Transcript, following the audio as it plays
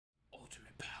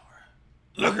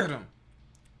Look at him.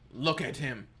 Look at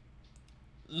him.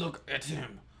 Look at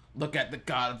him. Look at the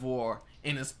God of War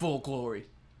in his full glory.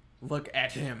 Look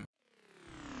at him.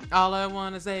 All I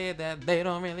want to say is that they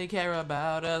don't really care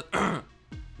about us.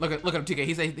 Look at him,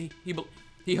 TK.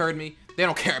 He heard me. They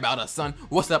don't care about us, son.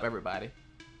 What's up, everybody?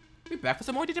 We back for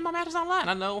some more Digimon Masters Online.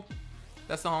 I know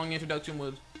that song introduction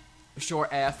was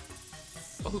short ass,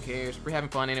 but who cares? We're having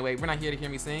fun anyway. We're not here to hear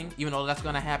me sing, even though that's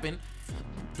gonna happen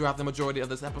throughout the majority of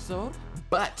this episode.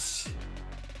 But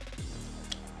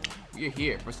we're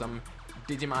here for some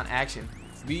Digimon action.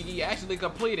 We actually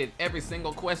completed every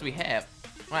single quest we have.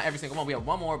 Not every single one. We have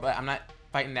one more, but I'm not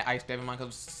fighting that Ice Devimon because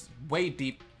it's way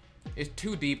deep. It's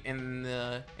too deep in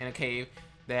a cave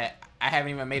that I haven't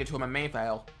even made it to my main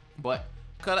file. But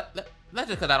that's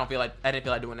just because I didn't feel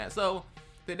like doing that. So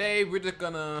today we're just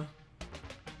gonna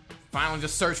finally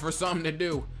just search for something to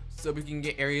do so we can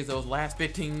get areas of those last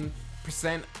 15%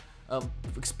 of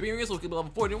experience. So we can be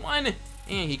level 41,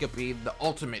 and he could be the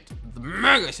ultimate, the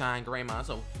mega shine Greymon.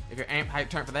 So if you're hyped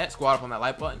turn for that, squad up on that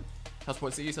like button. Help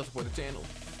support the series, help support the channel.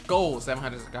 Goal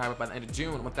 700 subscribers by the end of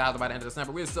June, 1,000 by the end of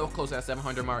December. We're so close to that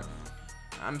 700 mark.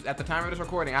 I'm at the time of this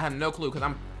recording, I have no clue because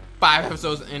I'm 5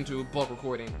 episodes into bulk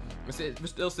recording. We're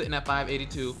still sitting at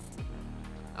 582.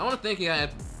 I want to thank you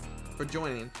guys for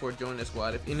joining this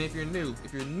squad. If you're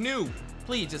new,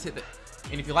 please just hit the.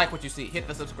 And if you like what you see, hit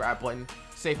the subscribe button.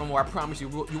 Stay for more. I promise you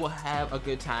will have a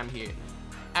good time here.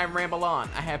 I ramble on.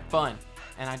 I have fun,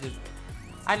 and I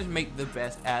just make the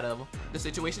best out of the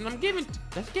situation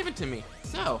that's given to me.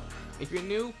 So, if you're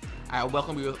new, I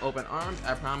welcome you with open arms.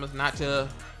 I promise not to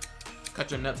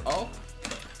cut your nuts off.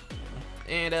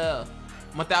 And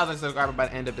 1,000 subscribers by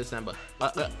the end of December.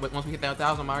 Once we hit that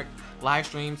 1,000 mark, live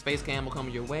streams, face cam will come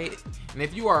your way. And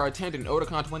if you are attending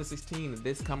Otakon 2016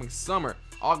 this coming summer,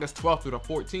 August 12th through the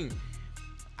 14th,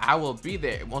 I will be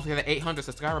there. Once we hit the 800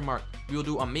 subscriber mark, we will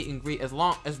do a meet and greet as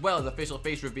well as official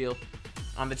face reveal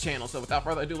on the channel. So without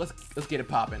further ado, let's get it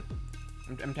popping.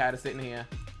 I'm tired of sitting here.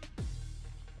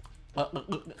 I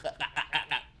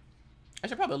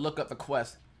should probably look up the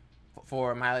quest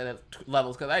for my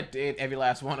levels because I did every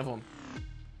last one of them,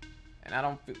 and I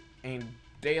don't. And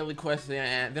daily quests,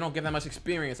 and they don't give that much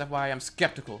experience. That's why I'm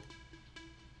skeptical.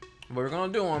 But we're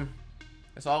gonna do them.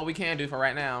 That's all we can do for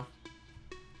right now.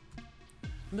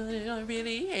 But I don't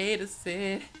really hate to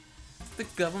say it. The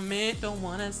government don't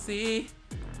wanna see.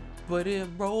 But if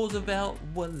Roosevelt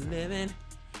was living,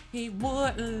 he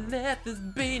wouldn't let this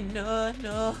be,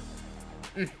 no.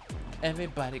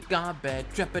 Everybody gone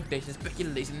bad, trepidation,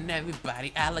 speculation,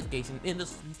 everybody allegation,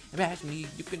 industry, bash me,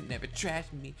 you can never trash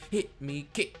me, hit me,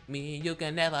 kick me, you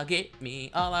can never get me.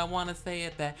 All I wanna say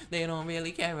is that they don't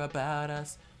really care about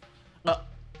us.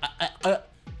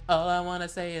 All I wanna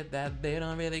say is that they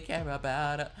don't really care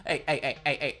about us. Hey,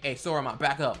 Sorama,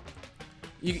 back up.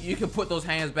 You can put those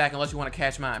hands back unless you want to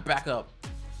catch mine. Back up.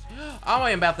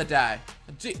 I am about to die.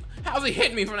 How's he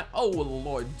hitting me from that? Oh,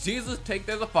 Lord Jesus, take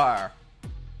there's a fire.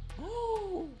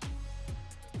 Oh.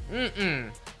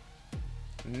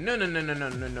 No,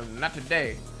 not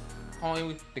today.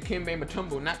 Only the Kimbe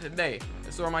Matumbo, not today.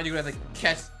 So remind you guys to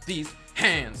catch these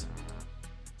hands.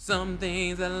 Some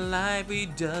things in life we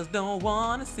just don't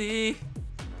want to see.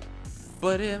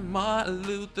 But if Martin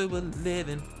Luther was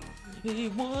living, he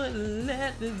wouldn't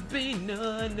let this be,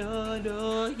 no,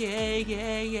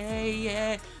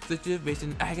 yeah.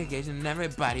 Situation, aggregation,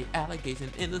 everybody,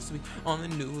 allegation, industry, on the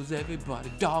news,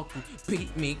 everybody, dog food,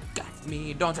 beat me, got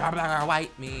me, don't try black or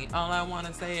white me. All I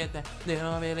wanna say is that they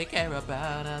don't really care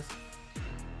about us.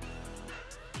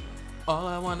 All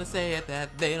I wanna say is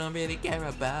that they don't really care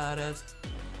about us.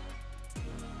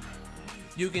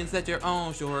 You can set your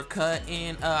own shortcut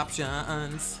in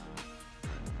options.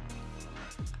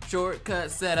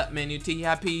 Shortcut setup menu,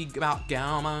 TIP about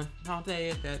Galma. I'll tell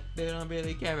you that they don't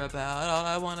really care about. All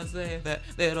I wanna say is that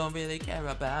they don't really care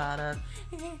about us.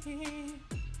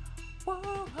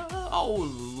 Whoa. Oh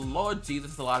Lord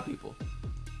Jesus, a lot of people.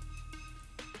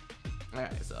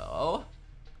 Alright, so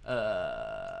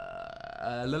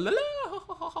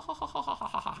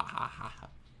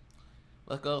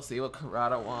let's go see what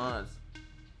Karada wants.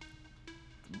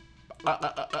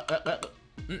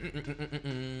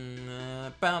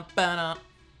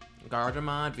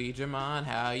 Gardamon, Vidramon,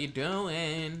 how you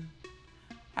doing?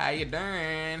 How you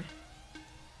doing?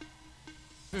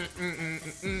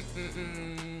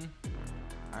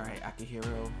 Alright,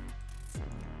 Akihiro.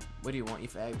 What do you want, you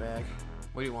fag bag?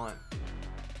 What do you want?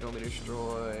 You want me to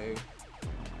destroy?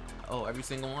 Oh, every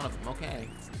single one of them. Okay.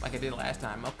 Like I did last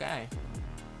time. Okay.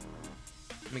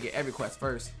 Let me get every quest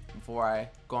first before I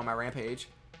go on my rampage.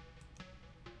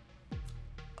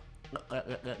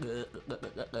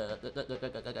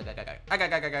 I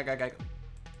got.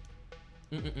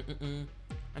 I'm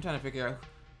trying to figure out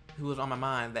who was on my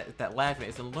mind that laughed at me.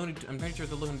 It's a Looney Tunes. I'm pretty sure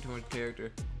it's a Looney Tunes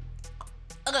character.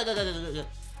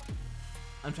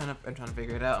 I'm trying to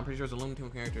figure it out. I'm pretty sure it's a Looney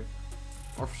Tunes character,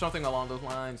 or something along those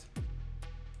lines.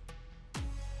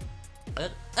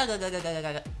 It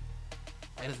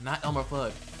is not Elmer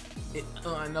Fudd.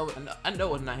 I know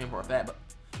it's not him for a fact, but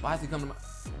why is he coming to my?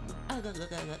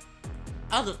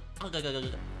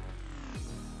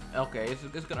 Okay,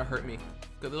 it's gonna hurt me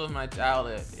because it was my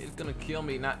childhood. It's gonna kill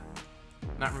me not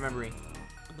remembering.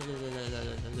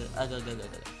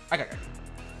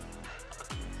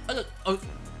 Oh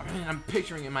man, I'm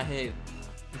picturing it in my head.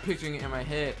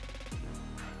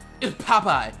 It's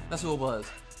Popeye. That's who it was.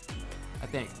 I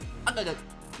think.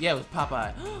 Yeah, it was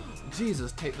Popeye.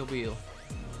 Jesus, take the wheel.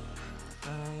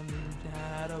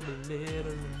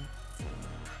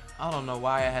 I don't know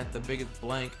why I had the biggest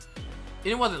blank.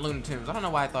 It wasn't Looney Tunes. I don't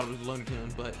know why I thought it was Looney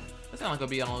Tunes, but it sounded like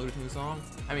it'd be on a Looney Tunes song.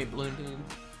 I mean, Looney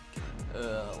Tunes.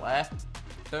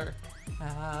 Laughter.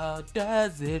 How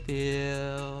does it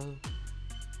feel?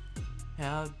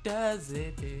 How does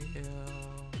it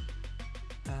feel?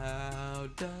 How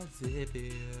does it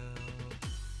feel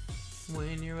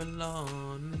when you're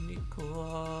alone and you're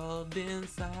cold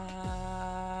inside?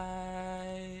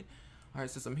 All right,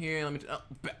 since I'm here,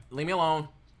 leave me alone.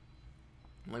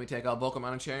 Let me take out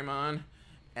Pokemon and Cherrymon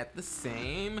at the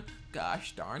same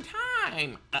gosh darn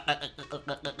time.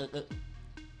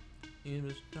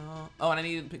 Oh, and I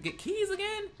need to get keys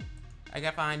again? I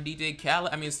gotta find DJ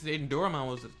Khaled. I mean,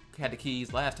 Doraemon had the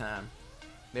keys last time.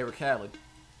 They were Khaled.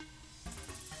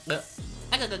 Make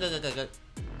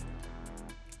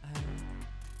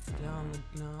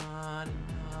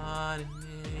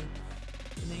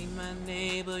my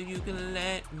neighbor, you can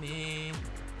let me.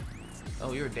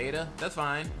 Oh, you're Data? That's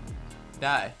fine.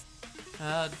 Die.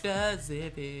 How does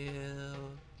it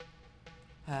feel?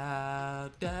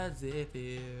 How does it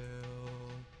feel?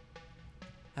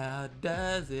 How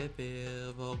does it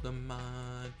feel,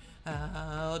 Pokemon?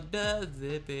 How does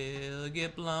it feel?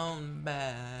 Get blown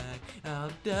back. How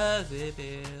does it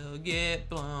feel? Get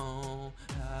blown.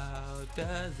 How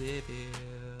does it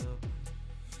feel?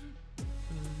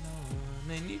 Alone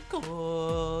and you're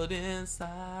cold inside,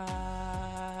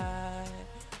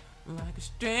 like a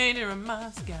stranger in my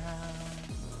sky.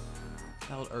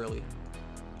 That was early.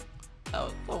 That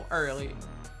was so early.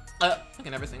 I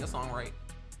can never sing a song right.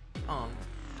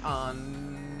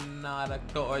 Not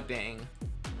according.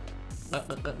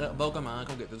 Pokemon,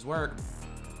 come get this work.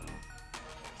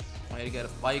 Why you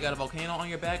got a volcano on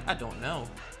your back? I don't know.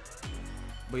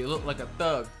 But you look like a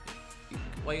thug.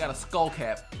 Why you got a skull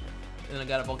cap and I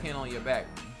got a volcano on your back?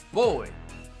 Boy,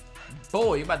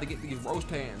 you about to get these roast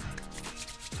hands.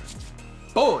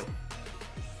 Boy,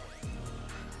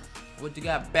 what you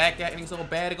got back acting so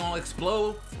bad it gonna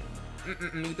explode?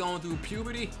 You going through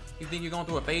puberty? You think you're going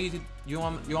through a phase? You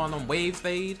on them waves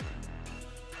phase?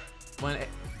 When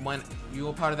you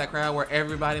were part of that crowd where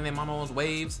everybody and their mama was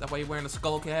waves, that's why you're wearing a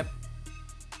skull cap.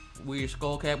 Wear your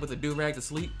skull cap with a do-rag to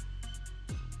sleep.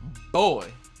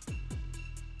 Boy,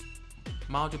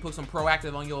 why don't you put some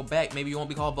proactive on your back? Maybe you won't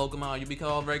be called Pokemon, you'll be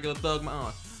called regular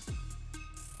Thugmon.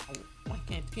 Why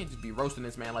can't just be roasting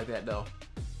this man like that though?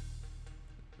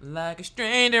 Like a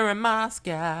stranger in my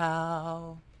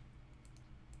scalp.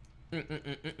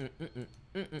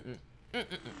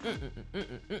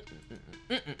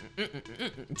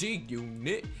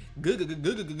 G-Unit.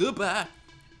 Goodbye.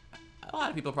 A lot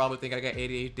of people probably think I got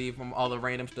ADHD from all the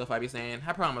random stuff I be saying.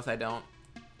 I promise I don't.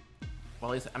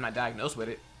 Well, at least I'm not diagnosed with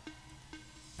it.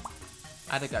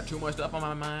 I just got too much stuff on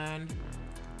my mind,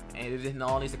 and it just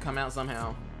all needs to come out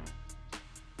somehow.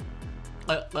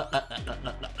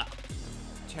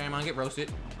 Cherrymon, get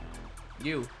roasted.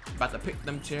 You about to pick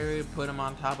them cherry, put them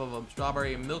on top of a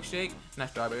strawberry milkshake? Not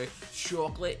strawberry,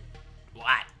 chocolate.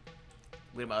 What?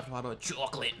 We're about to talk about a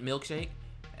chocolate milkshake,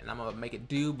 and I'm gonna make it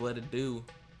do what it do.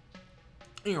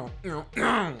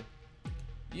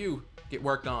 You get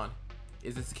worked on.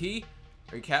 Is this the key?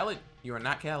 Are you Khaled? You are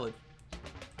not Khaled.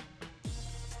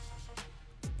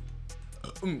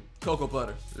 Cocoa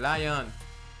butter. Lion.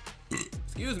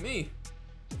 Excuse me.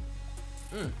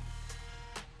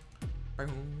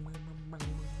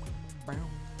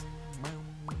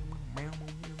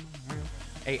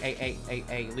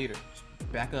 Hey, leader.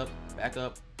 Back up.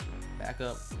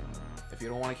 If you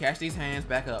don't want to catch these hands,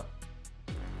 back up.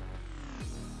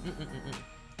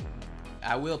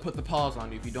 I will put the paws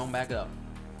on you if you don't back up.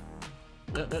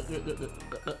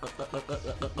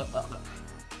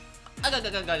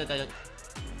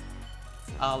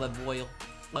 Olive oil.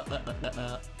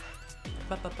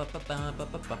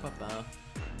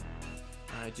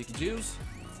 Alright, Jicky Juice.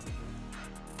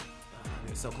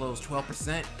 We're so close.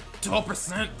 12%.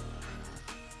 12%!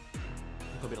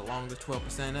 Could be the longest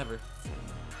 12% ever.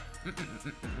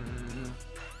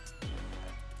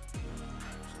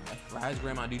 Rise,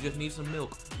 Grandma. Do you just need some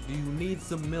milk? Do you need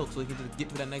some milk so you can just get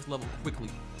to that next level quickly?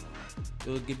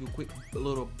 It'll give you a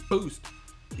little boost.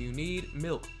 Do you need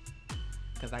milk?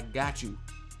 Cause I got you.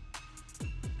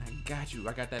 I got you.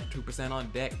 I got that 2% on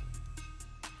deck.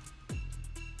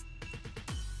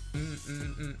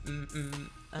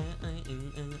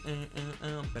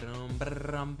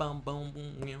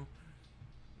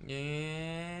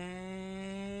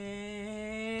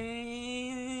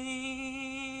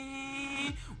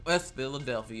 West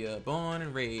Philadelphia, born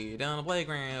and raised down the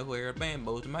playground where I spent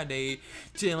most of my day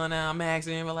chilling out,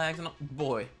 maxing, relaxing.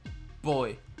 Boy,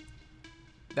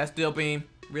 that's still beam,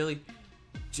 really?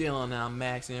 Chilling out,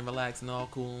 maxing, relaxing, all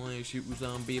cool and shooting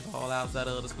some b-ball outside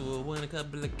of the school when a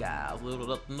couple of guys little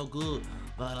up to no good,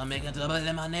 but I'm making trouble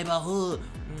in my neighborhood.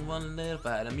 One little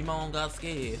fight and me mom got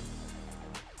scared.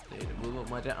 They blew up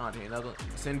my auntie and uncle.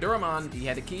 Cinderamon, he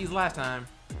had the keys last time.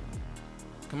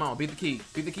 Come on, beat the key.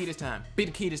 Beat the key this time. Beat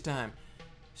the key this time.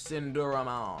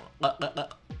 Cinderamon.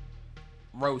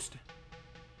 Roast.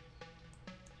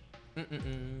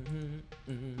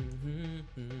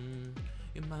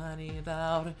 Your money's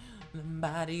out.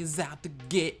 Nobody's out to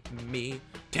get me.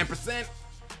 10%.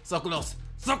 So close.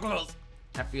 So close.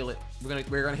 I feel it. We're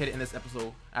gonna hit it in this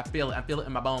episode. I feel it. I feel it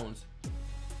in my bones.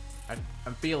 I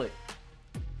feel it.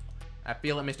 I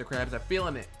feel it, Mr. Krabs. I'm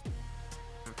feeling it.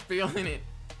 I'm feeling it.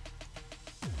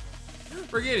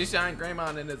 We're getting Shine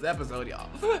Greymon in this episode, y'all.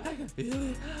 I can feel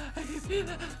it. I can feel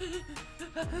it.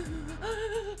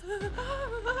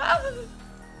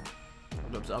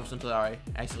 I'm sorry.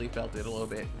 I actually felt it a little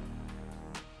bit.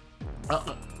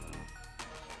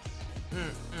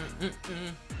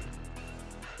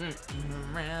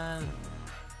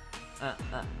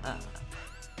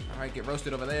 Alright, get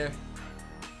roasted over there.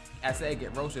 I said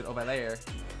get roasted over there.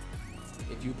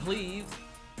 If you please.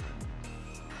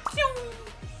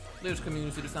 Lose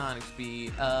community to the sonic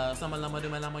speed. Some llama do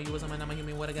my llama, you was some llama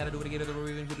human. What I gotta do to get to the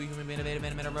review to be human being a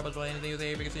man, rubber boy, anything you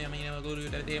say, because I mean, I'm going to do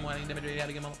that day morning, demonstrate how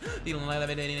to get my dealing like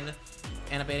that dating,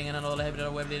 annotating and all the habit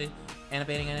of web dating,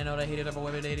 annotating and all the hated of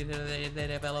web dating,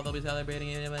 that fellow will be celebrating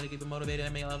and everybody keep it motivated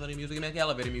and make elevator music and make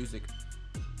elevator music.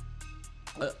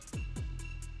 Cause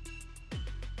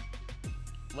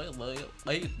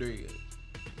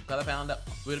I found out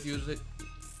with music,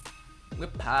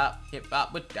 with pop, hip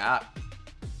hop, with dot.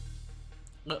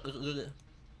 Who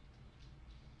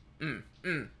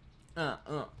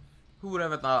would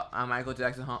ever thought a Michael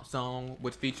Jackson song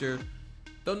would feature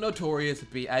the notorious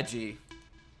B.I.G.?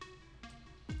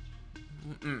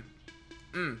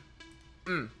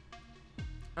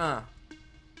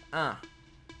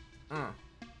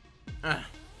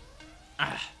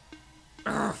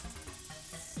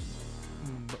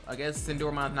 I guess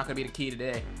Cinderemon's not gonna be the key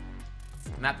today.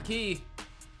 Not the key.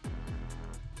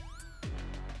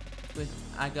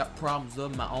 I got problems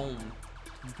of my own.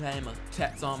 Paying my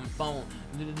chats on my phone.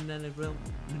 It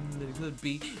could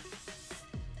be.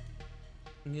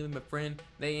 My friend,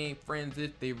 they ain't friends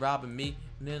if they robbing me.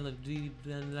 Then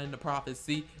the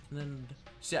prophecy. Then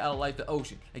shout out like the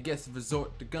ocean. I guess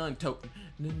resort to gun token.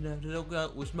 Then the look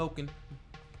out was smoking.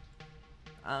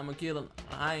 I'm a killer.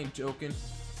 I ain't joking.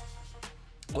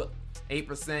 What?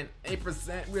 8%.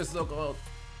 8%. We're so close.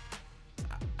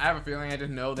 I have a feeling I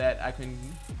just know that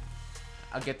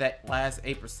I'll get that last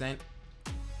 8%.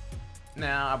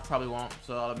 Nah, I probably won't.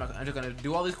 So I'm just gonna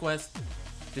do all these quests,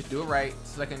 just do it right,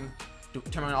 so I can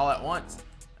turn it all at once,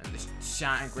 and the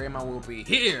Shine Greymon will be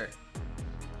here.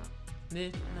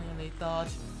 This really thought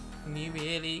you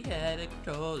really had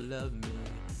control of me.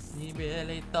 You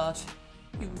really thought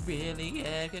you really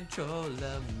had control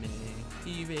of me.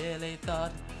 You really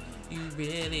thought you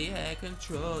really had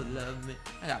control of me.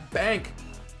 I got bank.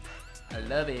 I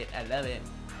love it. I love it.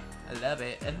 I love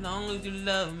it. As long as you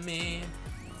love me,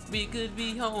 we could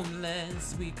be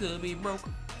homeless, we could be broke.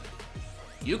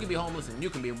 You can be homeless and you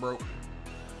can be broke.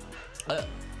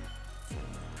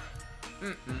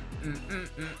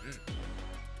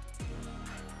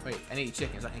 Wait, I need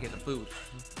chicken so I can get some food.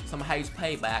 Some haze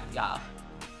payback, y'all.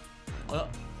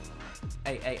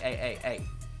 Hey.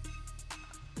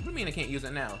 What do you mean I can't use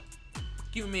it now?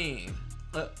 What you mean?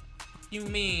 You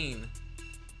mean?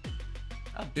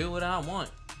 I'll do what I want.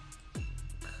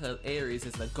 Cause Ares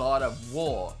is the god of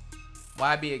war.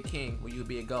 Why be a king when you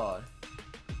be a god?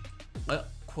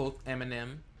 Quote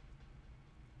Eminem.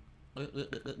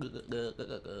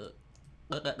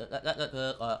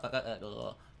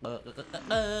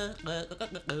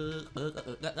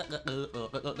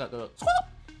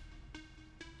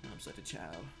 such a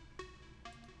child.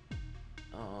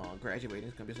 Oh, graduating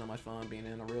is gonna be so much fun being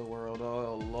in the real world.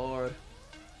 Oh Lord.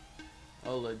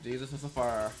 Oh Lord Jesus, it's a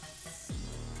fire.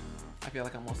 I feel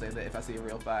like I'm gonna say that if I see a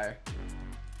real fire.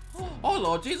 Oh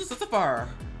Lord Jesus, it's a fire.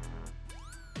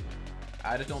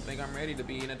 I just don't think I'm ready to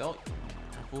be an adult.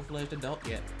 A full-fledged adult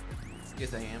yet.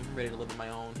 Yes I am. I'm ready to live on my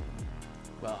own.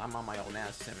 Well, I'm on my own now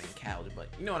since I'm in college, but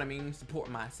you know what I mean?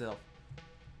 Supporting myself.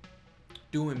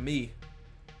 Doing me.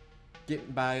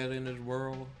 Getting by in this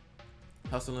world.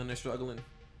 Hustling and struggling.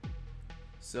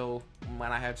 So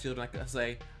when I have children, I can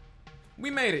say, we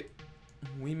made it.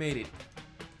 We made it.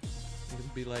 You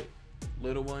can be like,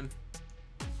 little one,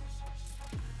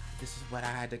 this is what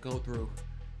I had to go through.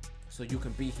 So you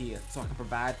can be here. So I can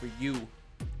provide for you.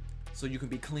 So you can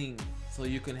be clean. So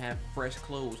you can have fresh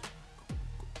clothes.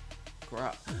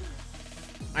 Crap.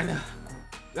 I know.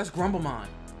 That's Grumblemon.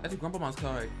 That's a Grumblemon's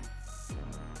card.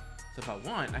 So if I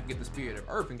want, I can get the Spirit of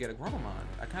Earth and get a Grumblemon.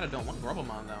 I kind of don't want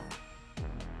Grumblemon though.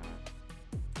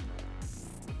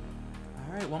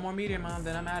 Alright, one more Meteormon,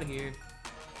 then I'm out of here.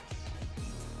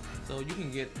 So you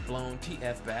can get blown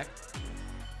TF back.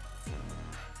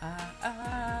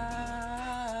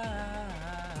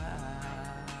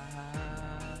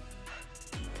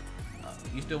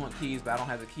 You still want keys, but I don't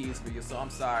have the keys for you, so I'm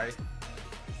sorry.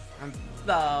 I'm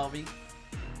sorry.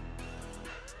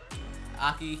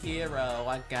 Aki Hero,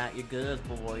 I got your goods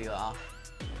for you.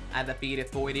 I defeated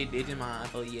 40 Digimon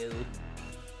for you.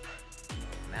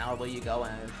 Now where you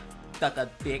going? Suck a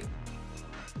dick.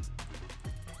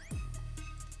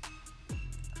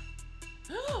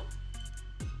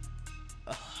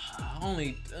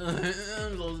 Only I'm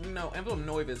so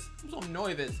nervous. I'm so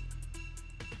nervous.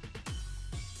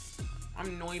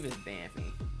 I'm nervous,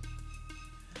 Daffy.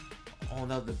 Oh,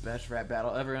 that was the best rap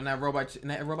battle ever in that robot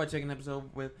chicken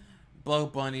episode with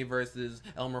Bug Bunny versus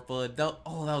Elmer Fudd.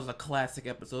 Oh, that was a classic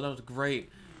episode. That was great.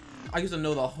 I used to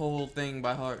know the whole thing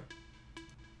by heart.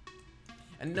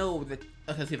 I know that.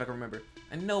 Let's see if I can remember.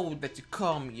 I know that you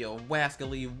call me a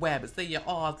wascally wabbit. Say your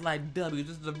R's like W.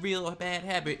 This is a real bad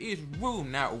habit. It's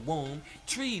room, not womb.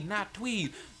 Tree, not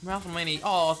tweed. Mouth so many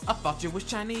R's. I thought you was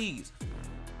Chinese.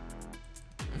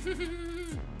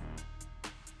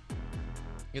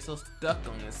 You're so stuck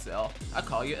on yourself. I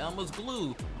call you Elmer's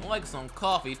glue. Like some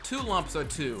coffee. 2 lumps or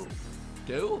 2.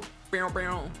 2? Bow,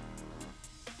 bow.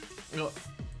 You know,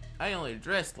 I only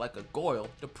dressed like a goyle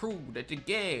to prove that you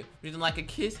gay. Reason like a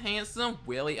kiss handsome?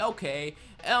 Really? Okay.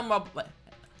 Elmer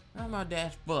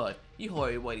dash Bud. You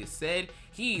heard what he said.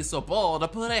 He's so bald to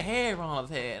put a hair on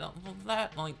his head.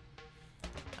 That like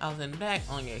I was in back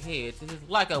on your head. It's just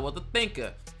like I was a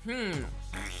thinker.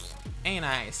 Ain't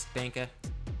I a stinker?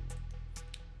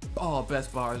 Oh,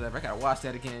 best bars ever. I gotta watch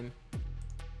that again.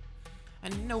 I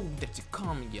know that you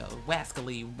call me a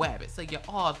wascally wabbit. Say your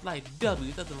R's like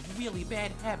W. That's a really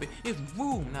bad habit. It's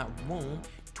room, not womb.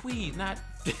 Tweed, not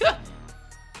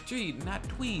tree, not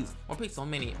tweeds. Or pick so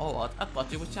many R's. I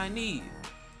thought you was Chinese.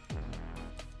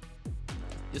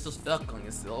 You're so stuck on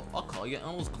yourself. I'll call you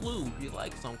Elmer's glue. You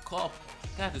like some coffee?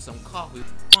 Got you some coffee.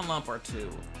 1 lump or 2.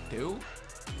 2?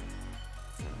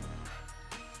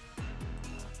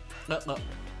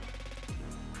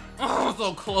 Oh,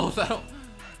 so close. I don't.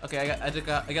 Okay, I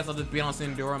guess I'll just be on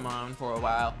Sinduramon for a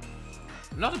while.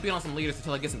 I'm not just be on some leaders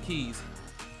until I get some keys.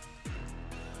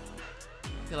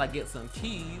 Till I get some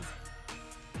keys.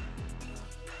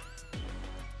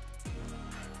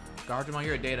 Guardian,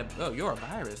 you're a data. Oh, you're a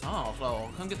virus. Oh, so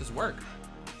come get this work.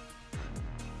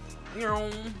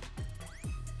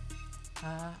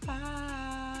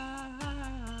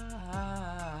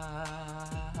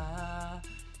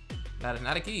 That is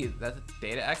not a key. That's a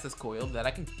data access coil that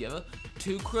I can give a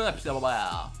 2 crips.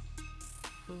 Wow.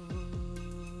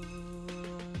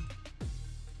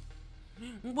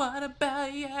 What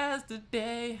about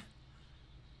yesterday?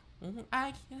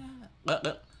 Alright,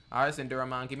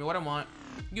 Sinduramon, give me what I want.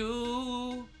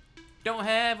 You don't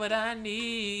have what I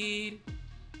need.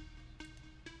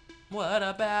 What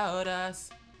about us?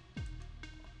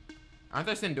 Aren't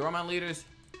there Sinduramon leaders?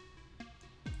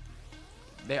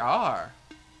 They are.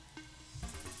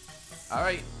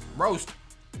 Alright, roast.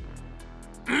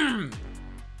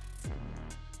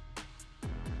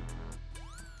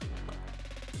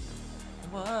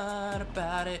 What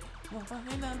about it?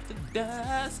 Wind up the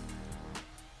dust.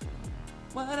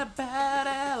 What about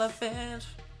elephants?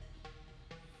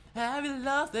 Have you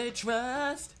lost their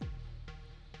trust?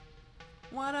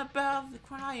 What about the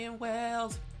crying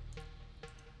whales?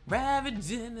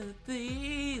 Ravaging the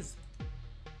thieves?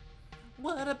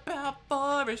 What about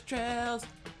forest trails?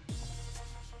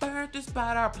 Burnt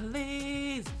despite our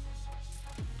pleas.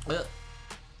 What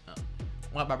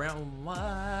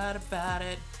about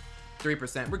it?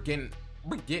 3%. We're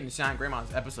getting Shine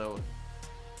Grandma's episode.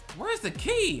 Where's the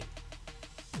key?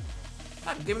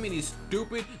 Stop giving me these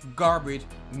stupid garbage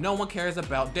no one cares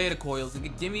about data coils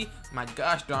and give me my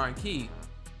gosh darn key.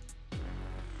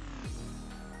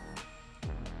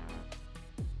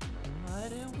 Why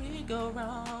did we go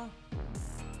wrong?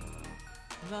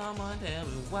 Someone tell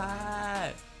me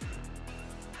why.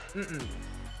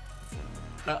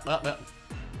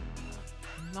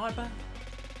 No, I bet.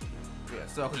 Yeah,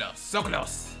 so close, so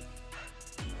close.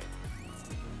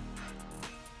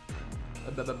 I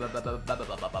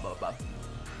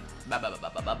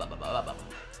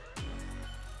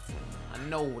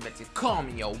know that you call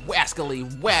me a wascally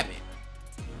wabbit.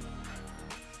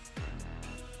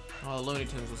 Oh, Looney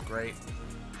Tunes was great.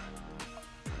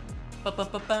 Come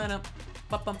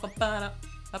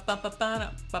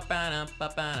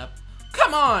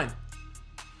on!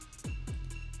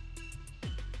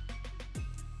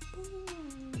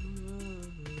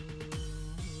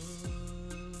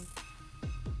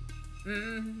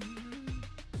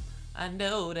 I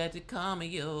know that you call me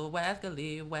your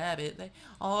wascally wabbit. Like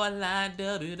all I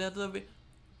do.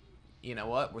 You know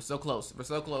what? We're so close. We're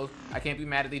so close. I can't be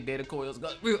mad at these data coils.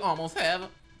 We almost have.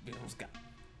 We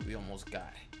almost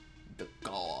got the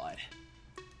god,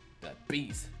 the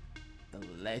beast, the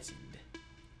legend.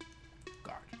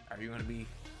 Guardian. Are you gonna be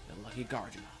the lucky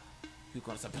guardian? Who's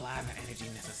gonna supply the energy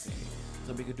necessary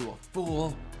so we could do a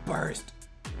full burst?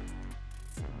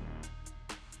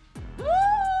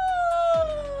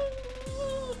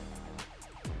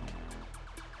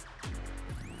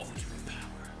 Ultimate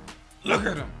power. Look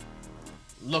at him.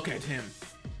 Look at him.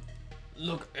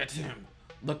 Look at him.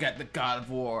 Look at the God of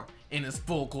War in his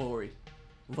full glory.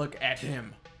 Look at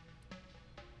him.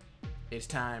 It's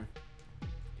time.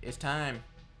 It's time.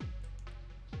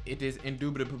 It is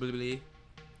indubitably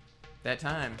that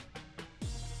time.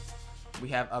 We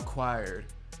have acquired.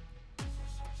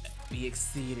 We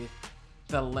exceeded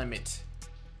the limit.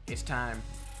 It's time.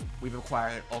 We've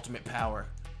acquired ultimate power.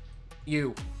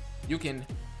 You can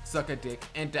suck a dick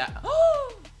and die.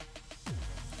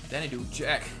 Then I do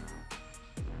Jack.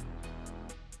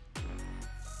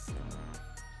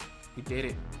 We did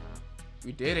it.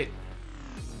 We did it.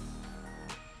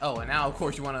 Oh, and now of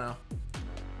course you wanna.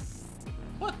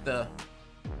 What the?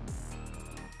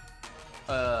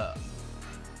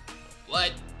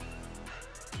 What?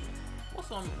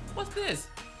 What's this?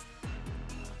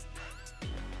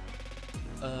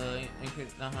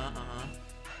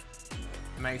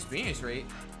 My experience rate.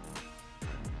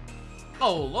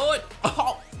 Oh Lord.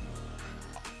 Oh.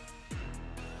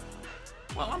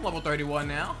 Well, I'm level 31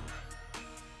 now.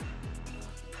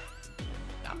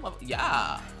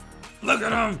 Yeah. Look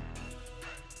at him.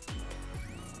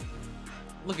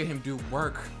 Look at him do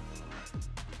work.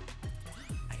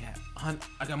 I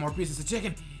got more pieces of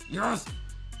chicken. Yes.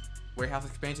 Warehouse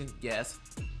expansion. Yes.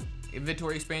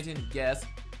 Inventory expansion. Yes.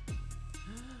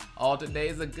 All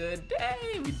today's a good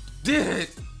day. We did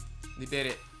it. We did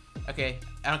it. Okay.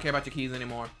 I don't care about your keys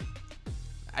anymore.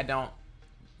 I don't.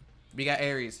 We got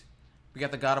Ares. We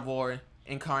got the God of War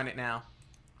incarnate now.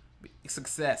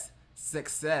 Success.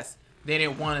 Success. They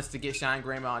didn't want us to get Shine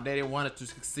Grandma. They didn't want us to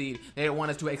succeed. They didn't want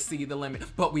us to exceed the limit.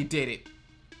 But we did it.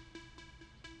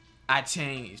 I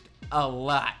changed a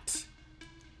lot.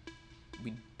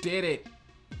 We did it.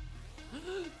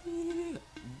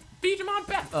 Digimon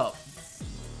back up.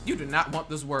 You do not want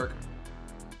this work.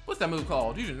 What's that move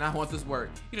called? You do not want this work.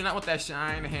 You do not want that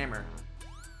shine hammer.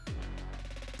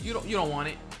 You don't want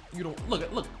it. You don't look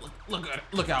at that. Look at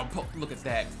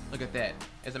that. Look at that.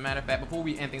 As a matter of fact, before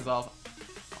we end things off,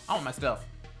 I want my stuff.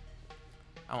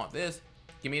 I want this.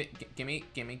 Gimme. Let me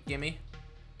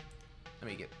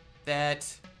get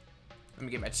that. Let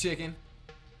me get my chicken.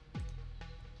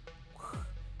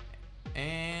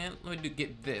 And let me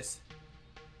get this.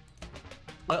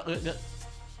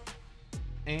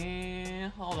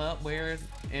 And hold up, where's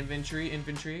inventory?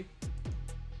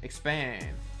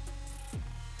 Expand.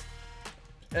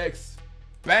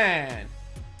 Expand.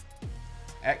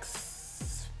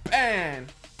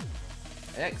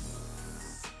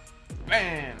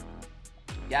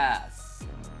 Yes.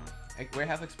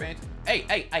 Warehouse expansion.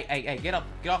 Hey, get off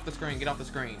the screen. Get off the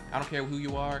screen. I don't care who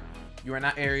you are. You are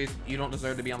not Ares. You don't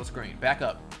deserve to be on the screen. Back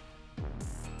up.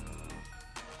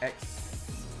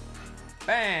 Expand.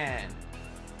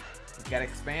 You gotta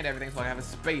expand everything so I have a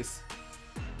space.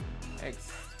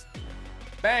 Expand.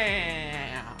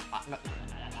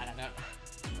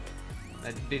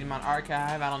 The Digimon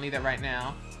archive. I don't need that right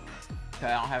now. Cause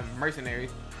I don't have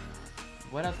mercenaries.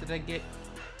 What else did I get?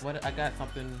 What I got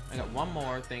something. I got one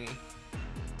more thingy.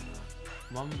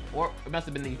 Or it must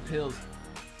have been these pills.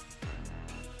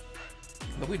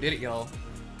 But we did it, y'all.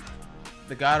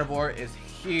 The God of War is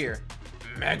here.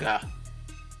 Mega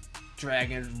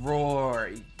Dragon's Roar.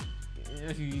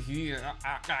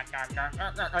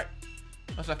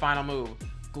 What's the final move?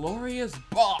 Glorious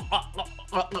Ball.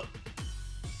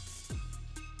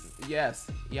 Yes,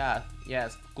 yeah,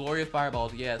 yes. Glorious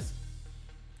Fireballs, yes.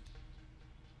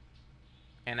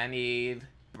 And I need.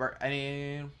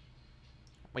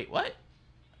 Wait, what?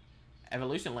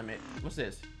 Evolution limit. What's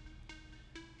this?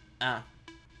 And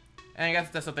I guess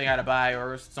that's something I gotta buy,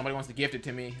 or if somebody wants to gift it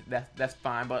to me. That's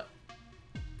fine. But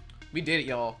we did it,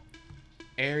 y'all.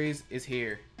 Ares is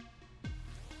here.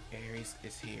 Ares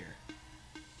is here.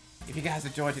 If you guys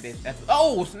enjoyed today's episode,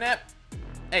 oh snap!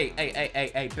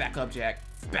 Hey! Back up, Jack.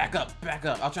 Back up.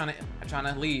 I'm trying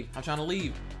to leave. I'm trying to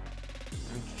leave.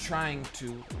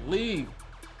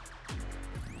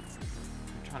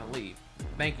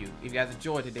 Thank you. If you guys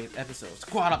enjoyed today's episode,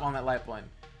 squat up on that like button.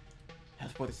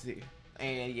 Help support the series.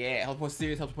 And yeah, help support the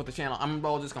series, help support the channel. I'm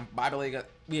just gonna Bible.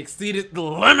 We exceeded the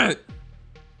limit.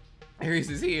 Ares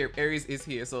is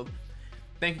here. So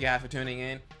thank you guys for tuning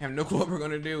in. I have no clue what we're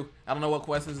gonna do. I don't know what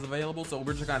quest is available, so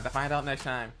we're just gonna have to find out next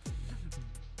time.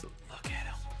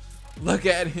 Look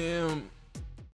at him.